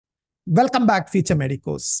Welcome back future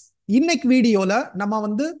medicos. இன்னைக்கு வீடியோல நம்ம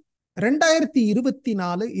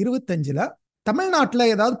 2024-25 தமிழ்நாட்டில்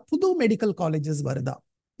ஏதாவது புது மெடிக்கல் காலேஜஸ் வருதா,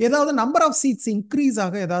 ஏதாவது நம்பர் ஆஃப் சீட்ஸ் இன்க்ரீஸ்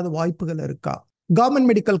ஆக ஏதாவது வாய்ப்புகள் இருக்கா, கவர்மெண்ட்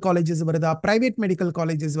மெடிக்கல் காலேஜஸ் வருதா, பிரைவேட் மெடிக்கல்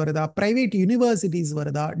காலேஜஸ் வருதா, பிரைவேட் யூனிவர்சிட்டிஸ்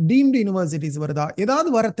வருதா, டீம்டு யூனிவர்சிட்டிஸ் வருதா,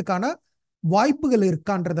 ஏதாவது வரதுக்கான வாய்ப்புகள்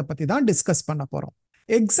இருக்கான்றதை பத்தி தான் டிஸ்கஸ் பண்ண போறோம்.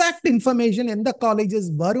 எக்ஸாக்ட் இன்ஃபர்மேஷன் எந்த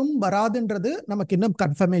காலேஜஸ் வரும் வராதுன்றது நமக்கு இன்னும்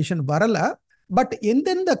கன்ஃபர்மேஷன் வரல. பட்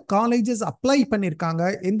எந்தெந்த காலேஜஸ் அப்ளை பண்ணியிருக்காங்க,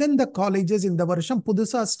 எந்தெந்த காலேஜஸ் இந்த வருஷம்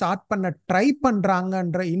புதுசாக ஸ்டார்ட் பண்ண ட்ரை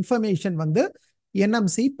பண்ணுறாங்கன்ற இன்ஃபர்மேஷன்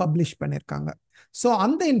என்எம்சி பப்ளிஷ் பண்ணியிருக்காங்க. ஸோ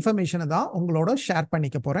அந்த இன்ஃபர்மேஷனை தான் உங்களோட ஷேர்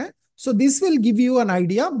பண்ணிக்க போகிறேன். So this will give you an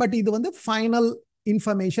idea. But இது ஃபைனல்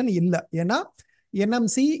இன்ஃபர்மேஷன் இல்லை. ஏன்னா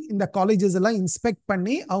என்எம்சி இந்த காலேஜஸ் எல்லாம் இன்ஸ்பெக்ட்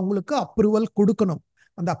பண்ணி அவங்களுக்கு அப்ரூவல் கொடுக்கணும்.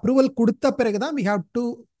 அந்த அப்ரூவல் கொடுத்த பிறகு தான் we have to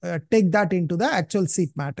take that into the actual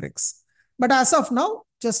seat matrix. But as of now,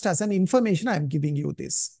 just as an information I am giving you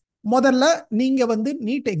this. முதல்ல நீங்க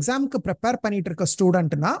நீட் எக்ஸாமுக்கு ப்ரிப்பேர் பண்ணிட்டு இருக்க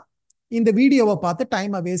ஸ்டூடெண்ட்னா இந்த வீடியோவை பார்த்து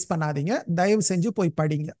டைமை வேஸ்ட் பண்ணாதீங்க. தயவு செஞ்சு போய்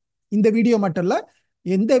படிங்க. இந்த வீடியோ மட்டும் இல்ல,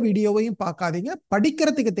 எந்த வீடியோவையும் பார்க்காதீங்க.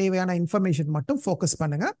 படிக்கிறதுக்கு தேவையான இன்ஃபர்மேஷன் மட்டும் ஃபோக்கஸ்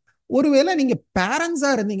பண்ணுங்க. ஒருவேளை நீங்க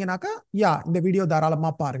பேரண்ட்ஸா இருந்தீங்கன்னாக்கா இந்த வீடியோ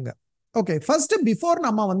தாராளமா பாருங்க. ஓகே, ஃபர்ஸ்ட் பிஃபோர்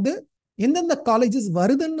நம்ம எந்தெந்த காலேஜஸ்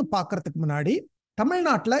வருதுன்னு பார்க்கறதுக்கு முன்னாடி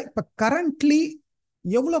தமிழ்நாட்டில் இப்போ கரண்ட்லி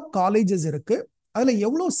எவ்வளோ காலேஜஸ் இருக்கு, அதுல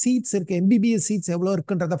எவ்வளோ சீட்ஸ் இருக்கு, MBBS சீட்ஸ் எவ்வளோ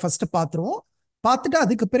இருக்குன்றத ஃபர்ஸ்ட் பார்த்துருவோம். பார்த்துட்டு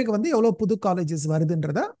அதுக்கு பிறகு எவ்வளோ புது காலேஜஸ்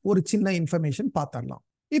வருதுன்றத ஒரு சின்ன இன்ஃபர்மேஷன் பார்த்துடலாம்.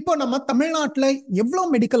 இப்போ நம்ம தமிழ்நாட்டில் எவ்வளோ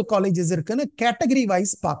மெடிக்கல் காலேஜஸ் இருக்குன்னு கேட்டகரி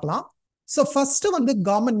வைஸ் பார்க்கலாம். So first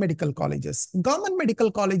government medical colleges. Government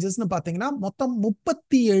medical காலேஜஸ்னு பார்த்தீங்கன்னா மொத்தம்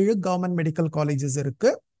 37 கவர்மெண்ட் மெடிக்கல் காலேஜஸ்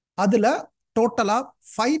இருக்கு. அதுல டோட்டலா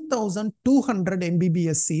 5200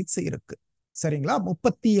 MBBS சீட்ஸ் இருக்கு. சரிங்களா?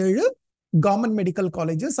 37 கவர்மெண்ட் மெடிக்கல்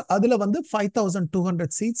காலேஜஸ், அதுல 5200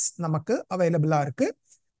 சீட்ஸ் நமக்கு அவைலபிளா இருக்கு.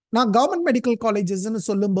 நான் கவர்மெண்ட் மெடிக்கல் காலேஜஸ்ன்னு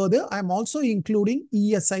சொல்லும்போது I am also including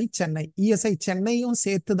ESI Chennai. ESI சென்னையும்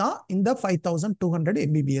சேர்த்து தான் இந்த 5200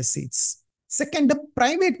 MBBS seeds. Second,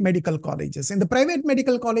 private medical colleges. இந்த பிரைவேட்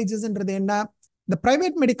மெடிக்கல் காலேஜஸ்ன்றது என்ன? இந்த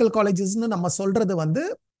பிரைவேட் மெடிக்கல் காலேஜஸ்ன்னு நம்ம சொல்றது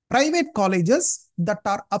private colleges that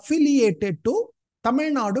R affiliated to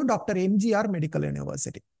Tamil Nadu doctor MGR medical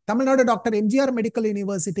university. Tamil Nadu doctor MGR medical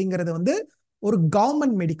யூனிவர்சிட்டிங்கிறது ஒரு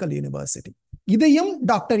கவர்மெண்ட் மெடிக்கல் யூனிவர்சிட்டி. இதையும்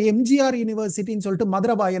டாக்டர் எம்ஜிஆர் யூனிவர்சிட்டின்னு சொல்லிட்டு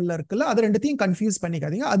மதுரை வாயல்ல இருக்குல்ல, அது ரெண்டுத்தையும் கன்ஃபியூஸ்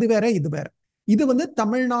பண்ணிக்காதீங்க. அது வேற இது வேற. இது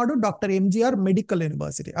Tamil Nadu doctor MGR medical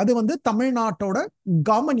university. அது தமிழ்நாட்டோட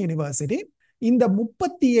கவர்மெண்ட் யூனிவர்சிட்டி. இந்த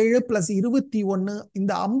 37 + 21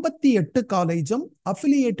 இந்த 58 காலேஜும்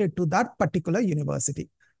affiliated to that particular university.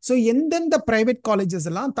 So எந்தெந்த பிரைவேட் காலேஜஸ்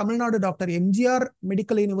எல்லாம் Tamil Nadu doctor MGR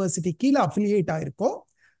medical university கீழே அஃபிலியேட் ஆயிருக்கோ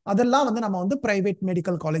அதெல்லாம் நம்ம பிரைவேட்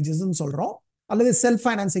மெடிக்கல் காலேஜஸ்ன்னு சொல்றோம், அல்லது செல்ஃப்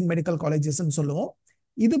ஃபைனான்சிங் மெடிக்கல் காலேஜஸ்ன்னு சொல்லுவோம்.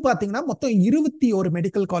 இது பார்த்தீங்கன்னா மொத்தம் 21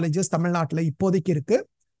 மெடிக்கல் காலேஜஸ் தமிழ்நாட்டில் இப்போதைக்கு இருக்கு.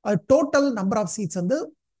 அது total number of seeds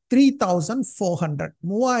 3400,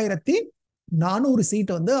 3400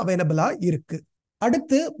 seat அவைலபிளா இருக்கு.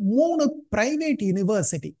 அடுத்து 3 பிரைவேட்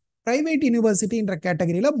யூனிவர்சிட்டி. பிரைவேட் யூனிவர்சிட்டின்ற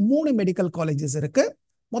கேட்டகரியில 3 மெடிக்கல் காலேஜஸ் இருக்கு.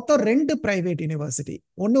 மொத்தம் 2 பிரைவேட் யூனிவர்சிட்டி.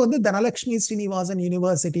 ஒன்னு தனலட்சுமி ஸ்ரீனிவாசன்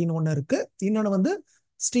யூனிவர்சிட்டின்னு ஒன்று இருக்கு, இன்னொன்று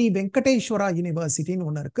ஸ்ரீ வெங்கடேஸ்வரா யூனிவர்சிட்டின்னு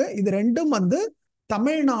ஒன்று இருக்கு. இது ரெண்டும்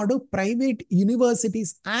தமிழ்நாடு பிரைவேட்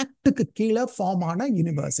யூனிவர்சிட்டிஸ் ஆக்டுக்கு கீழே ஃபார்ம் ஆன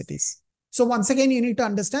universities. So once again you need to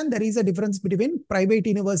understand there is a difference between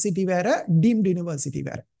private university வேற, டீம்டு யூனிவர்சிட்டி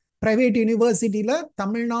வேற. பிரைவேட் யூனிவர்சிட்டியில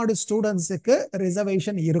தமிழ்நாடு ஸ்டூடெண்ட்ஸுக்கு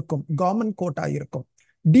ரிசர்வேஷன் இருக்கும், கவர்மெண்ட் கோட்டா இருக்கும்.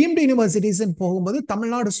 டீம்டு யூனிவர்சிட்டிஸ் போகும்போது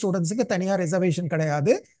தமிழ்நாடு ஸ்டூடெண்ட்ஸுக்கு தனியா ரிசர்வேஷன்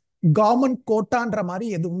கிடையாது, கவர்மெண்ட் கோட்டான்ற மாதிரி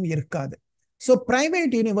எதுவும் இருக்காது. ஸோ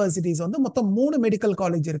பிரைவேட் யூனிவர்சிட்டிஸ் மொத்தம் 3 மெடிக்கல்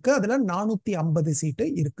காலேஜ் இருக்கு. அதுல 450 சீட்டு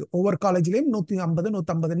இருக்கு. ஒவ்வொரு காலேஜ்லயும் 150,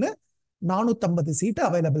 150ன்னு 450 சீட்டு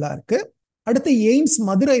அவைலபிளா இருக்கு. அடுத்து எய்ம்ஸ்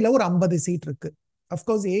மதுரையில ஒரு 50 சீட் இருக்கு.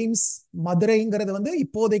 அப்கோர்ஸ் எய்ம்ஸ் மதுரைங்கிறது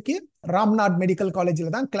இப்போதைக்கு ராம்நாத் மெடிக்கல்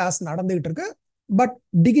காலேஜில் தான் கிளாஸ் நடந்துகிட்டு இருக்கு. பட்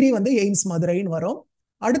டிகிரி எய்ம்ஸ் மதுரைன்னு வரும்.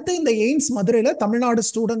 அடுத்து இந்த எய்ம்ஸ் மதுரையில தமிழ்நாடு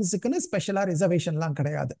ஸ்டூடெண்ட்ஸுக்குன்னு ஸ்பெஷலா ரிசர்வேஷன்லாம்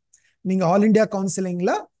கிடையாது. நீங்க ஆல் இண்டியா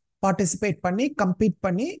கவுன்சிலிங்ல பார்ட்டிசிபேட் பண்ணி கம்பீட்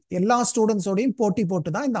பண்ணி எல்லா ஸ்டூடெண்ட்ஸோடையும் போட்டி போட்டு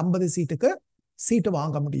தான் இந்த 50 சீட்டுக்கு சீட்டு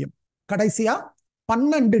வாங்க முடியும். கடைசியா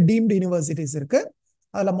 12 டீம்டு யூனிவர்சிட்டிஸ் இருக்கு.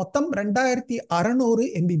 அதுல மொத்தம் 2600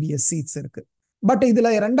 MBBS சீட்ஸ் இருக்கு. பட்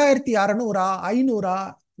இதுல 2600, 500,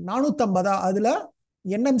 450 அதுல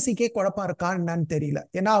என்எம்சிக்கே குழப்பம் இருக்கான்னு என்னன்னு தெரியல.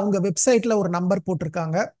 ஏன்னா அவங்க வெப்சைட்ல ஒரு நம்பர்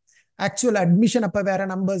போட்டிருக்காங்க, ஆக்சுவல் அட்மிஷன் அப்ப வேற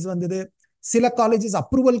நம்பர்ஸ் வந்தது. சில காலேஜஸ்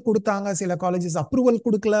அப்ரூவல் கொடுத்தாங்க, சில காலேஜஸ் அப்ரூவல்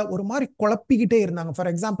கொடுக்கல, ஒரு மாதிரி குழப்பிக்கிட்டே இருந்தாங்க. For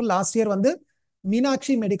example last year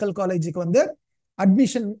Meenakshi medical காலேஜுக்கு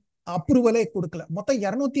அட்மிஷன் அப்ரூவலே கொடுக்கல. மொத்தம்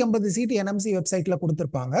 250 சீட் என்எம்சி வெப்சைட்ல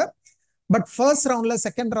கொடுத்துருப்பாங்க. பட் ஃபர்ஸ்ட் ரவுண்ட்ல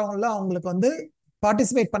செகண்ட் ரவுண்ட்ல அவங்களுக்கு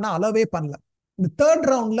பார்ட்டிசிபேட் பண்ண அலோவே பண்ணல. இந்த தேர்ட்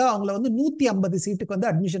ரவுண்ட்ல அவங்கள வந்து 150 சீட்டுக்கு வந்து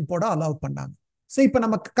அட்மிஷன் போட அலோவ் பண்ணாங்க. ஸோ இப்போ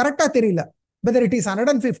நமக்கு கரெக்டா தெரியல whether it is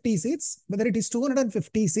 150 seats, whether it is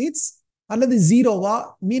 250 seats அல்லது ஜீரோவா.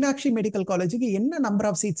 மீனாட்சி மெடிக்கல் காலேஜுக்கு என்ன நம்பர்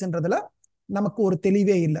ஆஃப் சீட்ஸ்ன்றதுல நமக்கு ஒரு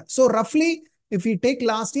தெளிவே இல்லை. So ரஃப்லி if you take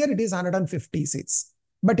last year it is 150 seeds.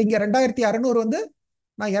 But இங்க 2600 வந்து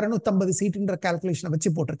நான் 250 சீட்டுன்ற கால்குலேஷனை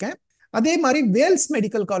வச்சு போட்டிருக்கேன். அதே மாதிரி Wales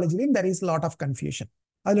medical காலேஜ்லயும் there is lot of confusion.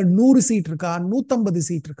 அதுல 100 சீட் இருக்கா, 150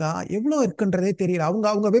 சீட் இருக்கா, எவ்வளவு இருக்குன்றதே தெரியல.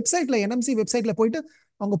 அவங்க வெப்சைட்ல, என்எம்சி வெப்சைட்ல போயிட்டு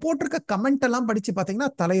அவங்க போட்டிருக்க கமெண்ட் எல்லாம் படிச்சு பாத்தீங்கன்னா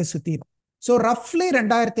தலையை சுத்திடும். ஸோ ரஃப்லி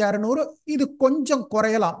 2600, இது கொஞ்சம்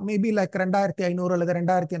குறையலாம், மேபி லைக் 2500 அல்லது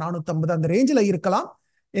 2450 அந்த ரேஞ்சில் இருக்கலாம்.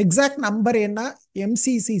 எக்ஸாக்ட் நம்பர் என்ன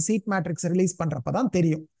எம்சிசி சீட் மேட்ரிக்ஸ் ரிலீஸ் பண்றப்பதான்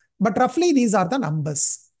தெரியும். But ரஃப்லி these are the numbers.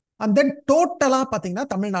 And then டோட்டலா பாத்தீங்கன்னா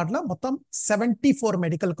தமிழ்நாட்டில் மொத்தம் 74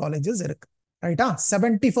 மெடிக்கல் காலேஜஸ் இருக்கு. ரைட்டா?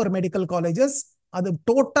 74 மெடிக்கல் காலேஜஸ். அது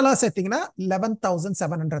டோட்டலா சேர்த்தீங்கன்னா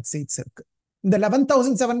 11,700 சீட்ஸ் இருக்கு. இந்த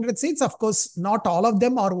 11,700 seeds of course not all of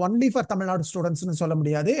them R only for Tamil Nadu ஸ்டூடெண்ட்ஸ்னு சொல்ல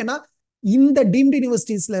முடியாது. ஏன்னா இந்த டீம்டு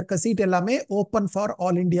யூனிவர்சிட்டிஸ்ல இருக்க சீட் எல்லாமே open for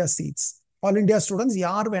all India seeds. All India students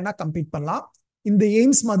யார் வேணா கம்பீட் பண்ணலாம். இந்த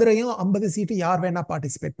எய்ம்ஸ் மதுரையும் 50 சீட்டு யார் வேணா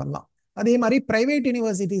பார்ட்டிசிபேட் பண்ணலாம். அதே மாதிரி private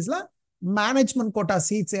யூனிவர்சிட்டிஸ்ல management quota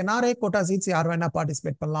seeds, NRI quota seeds யார் வேணா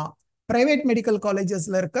பார்ட்டிசிபேட் பண்ணலாம். பிரைவேட் மெடிக்கல்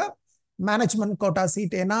காலேஜஸ்ல இருக்க management quota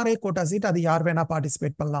seat, NRI quota seat, அது யார் வேணா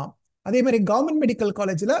பார்ட்டிசிபேட் பண்ணலாம். அதே மாதிரி கவர்மெண்ட் மெடிக்கல்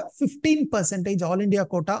காலேஜ்ல 15% ஆல் இண்டியா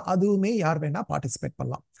கோட்டா, அதுவுமே யார் வேணா பார்ட்டிசிபேட்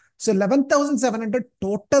பண்ணலாம். ஸோ 11,700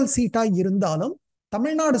 டோட்டல் சீட்டா இருந்தாலும்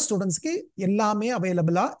தமிழ்நாடு ஸ்டூடெண்ட்ஸ்க்கு எல்லாமே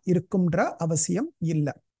அவைலபிளா இருக்கும்ன்ற அவசியம்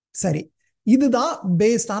இல்லை. சரி, இதுதான்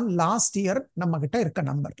பேஸ்ட் ஆன் லாஸ்ட் இயர் நம்ம கிட்ட இருக்க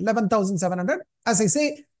number 11,700. as I say,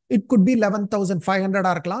 it could be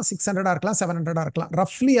 11,500 இருக்கலாம், 600 இருக்கலாம், 700 இருக்கலாம்.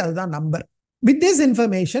 ரஃப்லி அதுதான் நம்பர். வித் திஸ்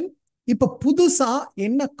இன்ஃபர்மேஷன் இப்ப புதுசா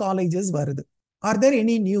என்ன காலேஜஸ் வருது, R there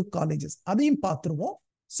any new colleges, அதையும் பார்த்துருவோம்.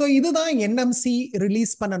 ஸோ இதுதான் என்எம்சி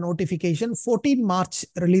ரிலீஸ் பண்ண நோட்டிஃபிகேஷன் 14 மார்ச்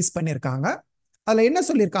ரிலீஸ் பண்ணியிருக்காங்க. அதில் என்ன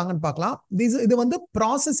சொல்லியிருக்காங்கன்னு பார்க்கலாம். இது வந்து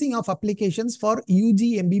processing of applications for UG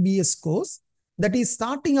MBBS course that is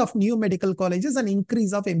starting of new medical colleges and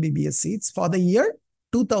increase of MBBS seats for the year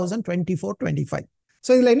 2024-25. So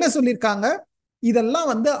இதில் என்ன சொல்லியிருக்காங்க, இதெல்லாம்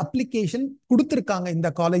வந்து அப்ளிகேஷன் கொடுத்துருக்காங்க. இந்த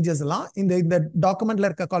காலேஜஸ் எல்லாம், இந்த டாக்குமெண்ட்ல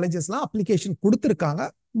இருக்க காலேஜஸ்லாம் அப்ளிகேஷன் கொடுத்துருக்காங்க.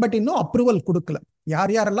 பட் இன்னும் அப்ரூவல் கொடுக்கல.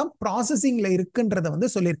 யார் யாரெல்லாம் ப்ராசஸிங்ல இருக்குன்றத வந்து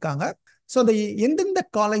சொல்லியிருக்காங்க. ஸோ அந்த எந்தெந்த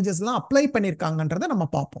காலேஜஸ்லாம் அப்ளை பண்ணியிருக்காங்கன்றத நம்ம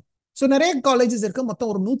பார்ப்போம். ஸோ நிறைய காலேஜஸ் இருக்கு. மொத்தம்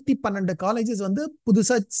ஒரு 112 காலேஜஸ் வந்து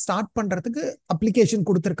புதுசா ஸ்டார்ட் பண்றதுக்கு அப்ளிகேஷன்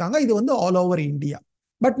கொடுத்துருக்காங்க. இது வந்து ஆல் ஓவர் இந்தியா.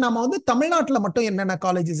 பட் நம்ம வந்து தமிழ்நாட்டில் மட்டும் என்னென்ன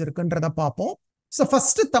காலேஜஸ் இருக்குன்றத பார்ப்போம். ஸோ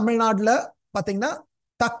ஃபர்ஸ்ட் தமிழ்நாட்டில் பார்த்தீங்கன்னா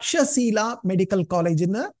தக்ஷசீலா மெடிக்கல்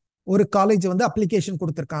காலேஜ்னு ஒரு காலேஜ் வந்து அப்ளிகேஷன்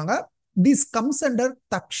கொடுத்துருக்காங்க. This comes under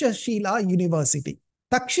Takshashila university.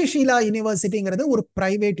 Takshashila யூனிவர்சிட்டிங்கிறது ஒரு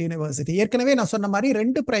பிரைவேட் யூனிவர்சிட்டி. ஏற்கனவே நான் சொன்ன மாதிரி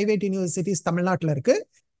 2 பிரைவேட் யூனிவர்சிட்டிஸ் தமிழ்நாட்டில் இருக்கு.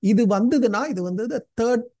 இது வந்ததுன்னா இது வந்து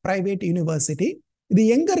தேர்ட் பிரைவேட் யூனிவர்சிட்டி. இது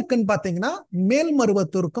எங்க இருக்குன்னு பாத்தீங்கன்னா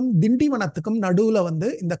மேல்மருவத்தூருக்கும் திண்டிவனத்துக்கும் நடுவுல வந்து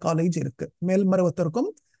இந்த காலேஜ் இருக்கு. மேல்மருவத்தூருக்கும்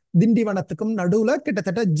திண்டிவனத்துக்கும் நடுவுல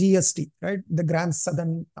கிட்டத்தட்ட ஜிஎஸ்டி, ரைட், தி கிராண்ட்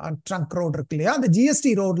சதர்ன் ட்ரங்க் ரோடு இருக்கு இல்லையா, அந்த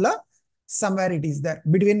ஜிஎஸ்டி ரோட்ல somewhere it is there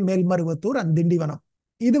between Melmaruvathur and Tindivanam.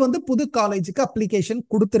 இது வந்து புது காலேஜுக்கு அப்ளிகேஷன்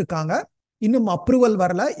கொடுத்துருக்காங்க. இன்னும் அப்ரூவல்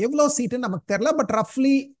வரல. எவ்வளவு சீட்டு நமக்கு தெரியல. பட்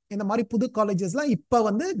ரஃப்லி இந்த மாதிரி புது காலேஜஸ்லாம் இப்போ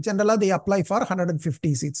வந்து ஜெனரலா they apply for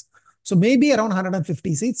 150 seeds. So maybe around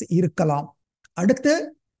 150 seeds இருக்கலாம். அடுத்து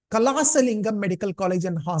கலாசலிங்கம் மெடிக்கல் காலேஜ்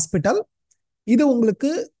அண்ட் ஹாஸ்பிட்டல். இது உங்களுக்கு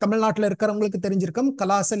தமிழ்நாட்டில் இருக்கிறவங்களுக்கு தெரிஞ்சிருக்கும்.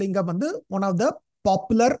 கலாசலிங்கம் வந்து one of the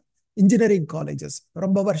popular engineering colleges.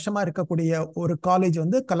 ரொம்ப வருஷமா இருக்கக்கூடிய ஒரு காலேஜ்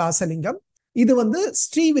வந்து கலாசலிங்கம். இது வந்து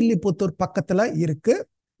ஸ்ரீவில்லிபுத்தூர் பக்கத்துல இருக்கு.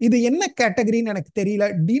 இது என்ன கேட்டகரின்னு எனக்கு தெரியல.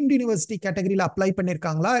 டீம்டு யூனிவர்சிட்டி கேட்டகரியில அப்ளை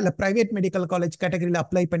பண்ணிருக்காங்களா இல்ல பிரைவேட் மெடிக்கல் காலேஜ் கேட்டகரியில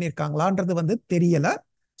அப்ளை பண்ணிருக்காங்களான்றது வந்து தெரியல.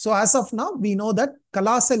 So as of now we know that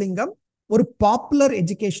கலாசலிங்கம் ஒரு popular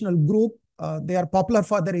educational group. They are popular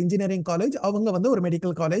for Dhar engineering college. அவங்க வந்து ஒரு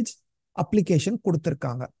மெடிக்கல் காலேஜ் அப்ளிகேஷன்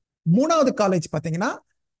கொடுத்துருக்காங்க. மூணாவது காலேஜ் பார்த்தீங்கன்னா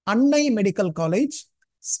அன்னை மெடிக்கல் காலேஜ்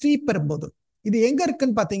ஸ்ரீபெரும்புதூர். இது எங்க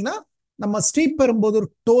இருக்குன்னு பார்த்தீங்கன்னா நம்ம ஸ்ரீபெரும்புதூர்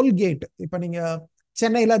டோல்கேட். இப்போ நீங்க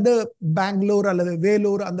சென்னையில இருந்து பெங்களூர் அல்லது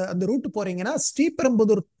வேலூர் அந்த ரூட் போறீங்கன்னா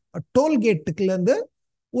ஸ்ரீபெரும்புதூர் டோல்கேட்டுக்குல இருந்து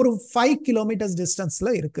ஒரு 5 கிலோமீட்டர்ஸ் டிஸ்டன்ஸ்ல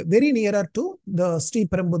இருக்கு. Very nearer to the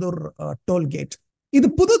Sriperumbudur tollgate. இது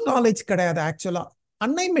புது காலேஜ் கிடையாது. ஆக்சுவலா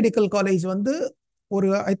அன்னை மெடிக்கல் காலேஜ் வந்து ஒரு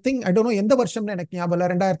ஐ டோன்ட் நோ எந்த வருஷம்னு எனக்கு ஞாபகம் இல்லை,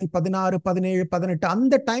 2016, 17, 18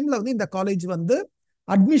 அந்த டைம்ல வந்து இந்த காலேஜ் வந்து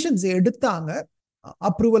அட்மிஷன்ஸ் எடுத்தாங்க.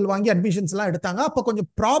 அப்ரூவல் வாங்கி அட்மிஷன்ஸ் எல்லாம் எடுத்தாங்க. அப்போ கொஞ்சம்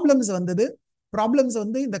ப்ராப்ளம்ஸ் வந்தது. ப்ராப்ளம்ஸ்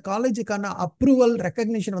வந்து இந்த காலேஜுக்கான அப்ரூவல்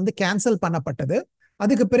ரெக்கக்னிஷன் வந்து கேன்சல் பண்ணப்பட்டது.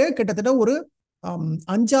 அதுக்கு பிறகு கிட்டத்தட்ட ஒரு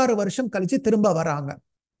 5-6 வருஷம் கழிச்சு திரும்ப வராங்க.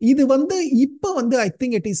 இது வந்து இப்போ வந்து I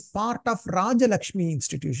think it is part of Rajalakshmi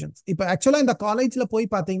institutions. இப்போ ஆக்சுவலா இந்த காலேஜ்ல போய்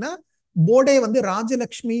பார்த்தீங்கன்னா போர்டே வந்து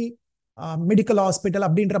ராஜலக்ஷ்மி மெடிக்கல் ஹாஸ்பிட்டல்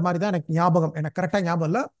அப்படின்ற மாதிரி தான் எனக்கு ஞாபகம். எனக்கு கரெக்டாக ஞாபகம்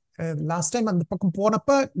இல்லை. லாஸ்ட் டைம் அந்த பக்கம் போனப்ப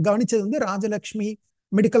கவனிச்சது வந்து ராஜலக்ஷ்மி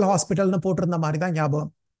மெடிக்கல் ஹாஸ்பிட்டல்னு போட்டிருந்த மாதிரி தான்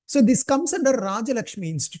ஞாபகம். So this comes under Rajalakshmi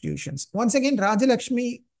institutions. Once again Rajalakshmi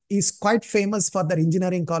is quite famous for Dhar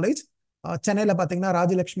engineering college. சென்னையில் பார்த்தீங்கன்னா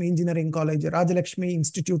Rajalakshmi engineering college, Rajalakshmi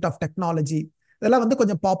institute of technology, இதெல்லாம் வந்து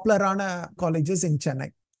கொஞ்சம் பாப்புலரான காலேஜஸ் இன் சென்னை.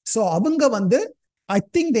 ஸோ அவங்க வந்து I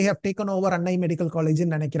think they have taken over அன்னை மெடிக்கல்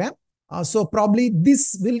காலேஜ்னு நினைக்கிறேன். So probably this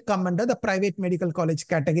will come under the private medical college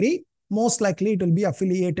category. Most likely it will be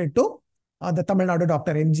affiliated to the Tamil Nadu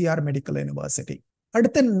Dr. MGR Medical University.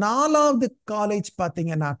 அடுத்து 4வது college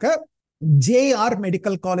பார்த்தீங்கன்னாக்க JR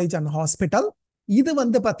Medical College and Hospital. இது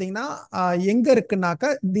வந்து பார்த்தீங்கன்னா எங்க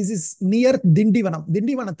இருக்குனாக்க this is near Tindivanam.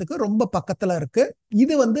 திண்டிவனத்துக்கு ரொம்ப பக்கத்துல இருக்கு.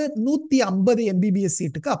 இது வந்து 150 MBBS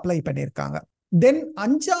சீட்டுக்கு அப்ளை பண்ணியிருக்காங்க. தென்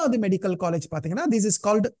 5வது மெடிக்கல் காலேஜ் பார்த்தீங்கன்னா this is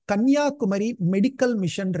called Kanyakumari medical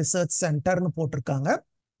mission research சென்டர்னு போட்டிருக்காங்க.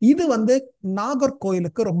 இது வந்து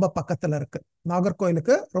நாகர்கோயிலுக்கு ரொம்ப பக்கத்துல இருக்கு.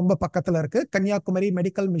 நாகர்கோயிலுக்கு ரொம்ப பக்கத்துல இருக்கு Kanyakumari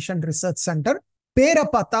medical mission research centre. பேரை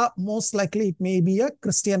பார்த்தா most likely it may be a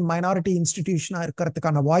Christian minority இன்ஸ்டிடியூஷனா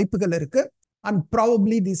இருக்கிறதுக்கான வாய்ப்புகள் இருக்கு. And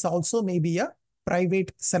probably this also may be a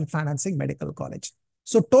private self financing medical college.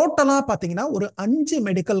 So டோட்டலா பார்த்தீங்கன்னா ஒரு 5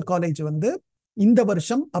 மெடிக்கல் காலேஜ் வந்து இந்த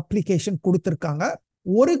வருஷம் அப்ளிகேஷன் கொடுத்திருக்காங்க.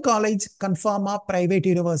 ஒரு காலேஜ் கன்ஃபார்மா பிரைவேட்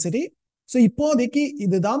யூனிவர்சிட்டி. ஸோ இப்போதைக்கு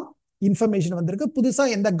இதுதான் இன்ஃபர்மேஷன் வந்திருக்கு. புதுசா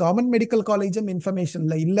எந்த கவர்மெண்ட் மெடிக்கல் காலேஜும்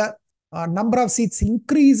இன்ஃபர்மேஷன்ல இல்ல. Number of seeds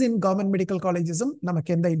increase in government medical காலேஜஸும்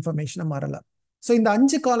நமக்கு எந்த இன்ஃபர்மேஷனும் வரல. ஸோ இந்த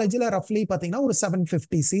 5 காலேஜில் ரஃப்லி பார்த்தீங்கன்னா ஒரு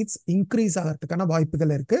 750 சீட்ஸ் இன்க்ரீஸ் ஆகிறதுக்கான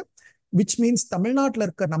வாய்ப்புகள் இருக்கு. விச் மீன்ஸ் தமிழ்நாட்டில்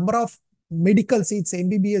இருக்க number of medical seeds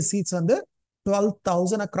MBBS seeds வந்து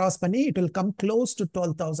 12,000 cross பண்ணி it will come close to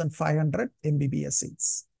 12,500 MBBS seats.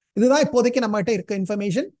 இதுதான் இப்போதைக்கு நம்மகிட்ட இருக்க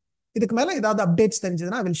இன்ஃபர்மேஷன். இதுக்கு மேல ஏதாவது அப்டேட்ஸ்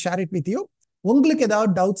தெரிஞ்சதுன்னா I will share it with you. உங்களுக்கு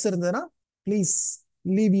ஏதாவது டவுட்ஸ் இருந்ததுன்னா please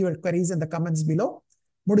leave your queries in the comments below.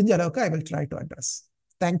 முடிஞ்ச அளவுக்கு I will try to address.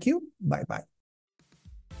 Thank you. Bye bye.